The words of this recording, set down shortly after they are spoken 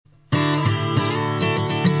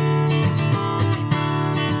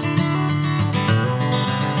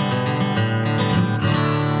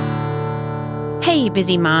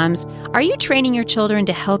busy moms. Are you training your children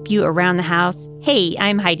to help you around the house? Hey,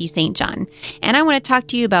 I'm Heidi St. John, and I want to talk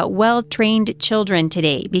to you about well-trained children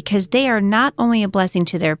today because they are not only a blessing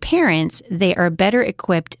to their parents, they are better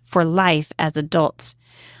equipped for life as adults.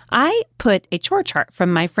 I put a chore chart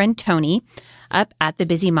from my friend Tony up at The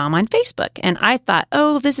Busy Mom on Facebook, and I thought,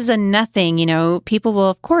 oh, this is a nothing. People will,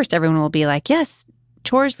 of course, everyone will be like, yes,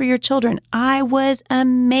 chores for your children. I was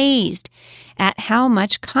amazed at how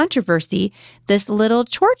much controversy this little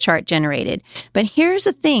chore chart generated. But here's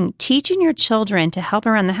the thing, teaching your children to help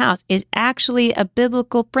around the house is actually a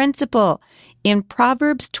biblical principle. In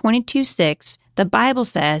Proverbs 22:6, the Bible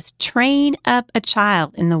says, train up a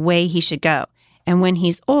child in the way he should go, and when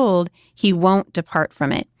he's old, he won't depart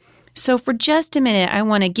from it. So for just a minute, I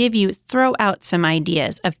want to throw out some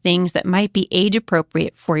ideas of things that might be age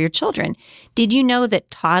appropriate for your children. Did you know that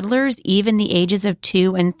toddlers, even the ages of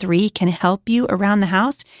 2 and 3, can help you around the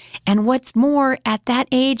house? And what's more, at that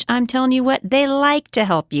age, I'm telling you what, they like to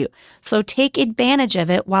help you. So take advantage of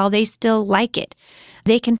it while they still like it.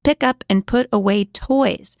 They can pick up and put away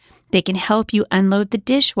toys. They can help you unload the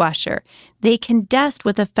dishwasher. They can dust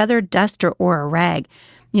with a feather duster or a rag.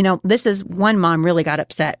 This is one mom really got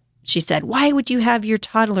upset. She said, why would you have your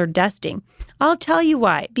toddler dusting? I'll tell you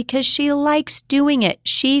why, because she likes doing it.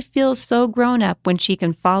 She feels so grown up when she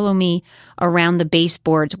can follow me around the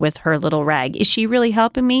baseboards with her little rag. Is she really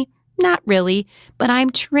helping me? Not really, but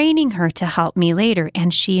I'm training her to help me later,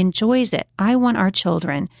 and she enjoys it. I want our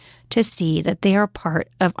children to see that they are part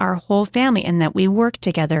of our whole family and that we work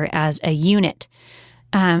together as a unit.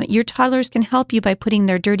 Your toddlers can help you by putting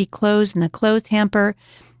their dirty clothes in the clothes hamper.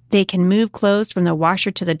 They can move clothes from the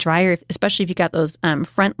washer to the dryer, especially if you got those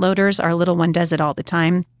front loaders. Our little one does it all the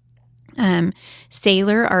time.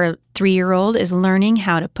 Sailor, our 3-year-old, is learning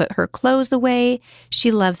how to put her clothes away.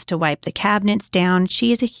 She loves to wipe the cabinets down.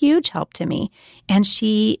 She is a huge help to me, and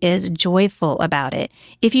she is joyful about it.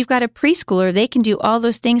 If you've got a preschooler, they can do all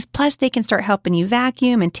those things. Plus, they can start helping you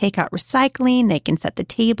vacuum and take out recycling. They can set the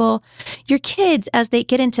table. Your kids, as they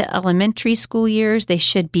get into elementary school years, they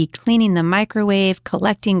should be cleaning the microwave,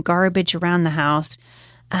 collecting garbage around the house.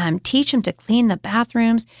 Teach them to clean the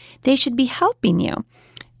bathrooms. They should be helping you.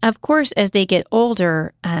 Of course, as they get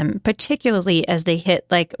older, particularly as they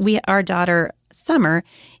hit, our daughter, Summer,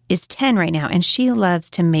 is 10 right now, and she loves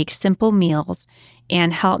to make simple meals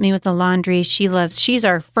and help me with the laundry. She's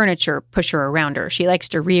our furniture pusher around her. She likes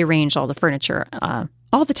to rearrange all the furniture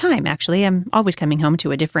all the time, actually. I'm always coming home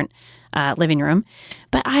to a different living room.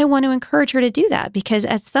 But I want to encourage her to do that because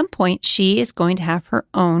at some point, she is going to have her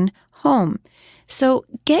own home. So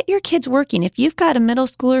get your kids working. If you've got a middle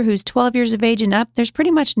schooler who's 12 years of age and up, there's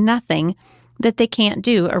pretty much nothing that they can't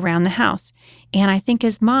do around the house. And I think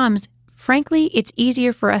as moms, frankly, it's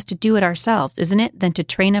easier for us to do it ourselves, isn't it, than to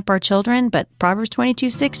train up our children? But Proverbs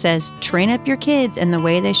 22:6 says, train up your kids in the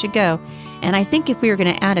way they should go. And I think if we were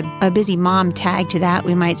going to add a busy mom tag to that,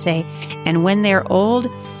 we might say, and when they're old,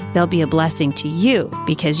 they'll be a blessing to you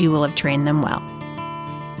because you will have trained them well.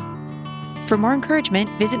 For more encouragement,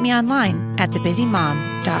 visit me online at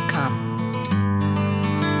thebusymom.com.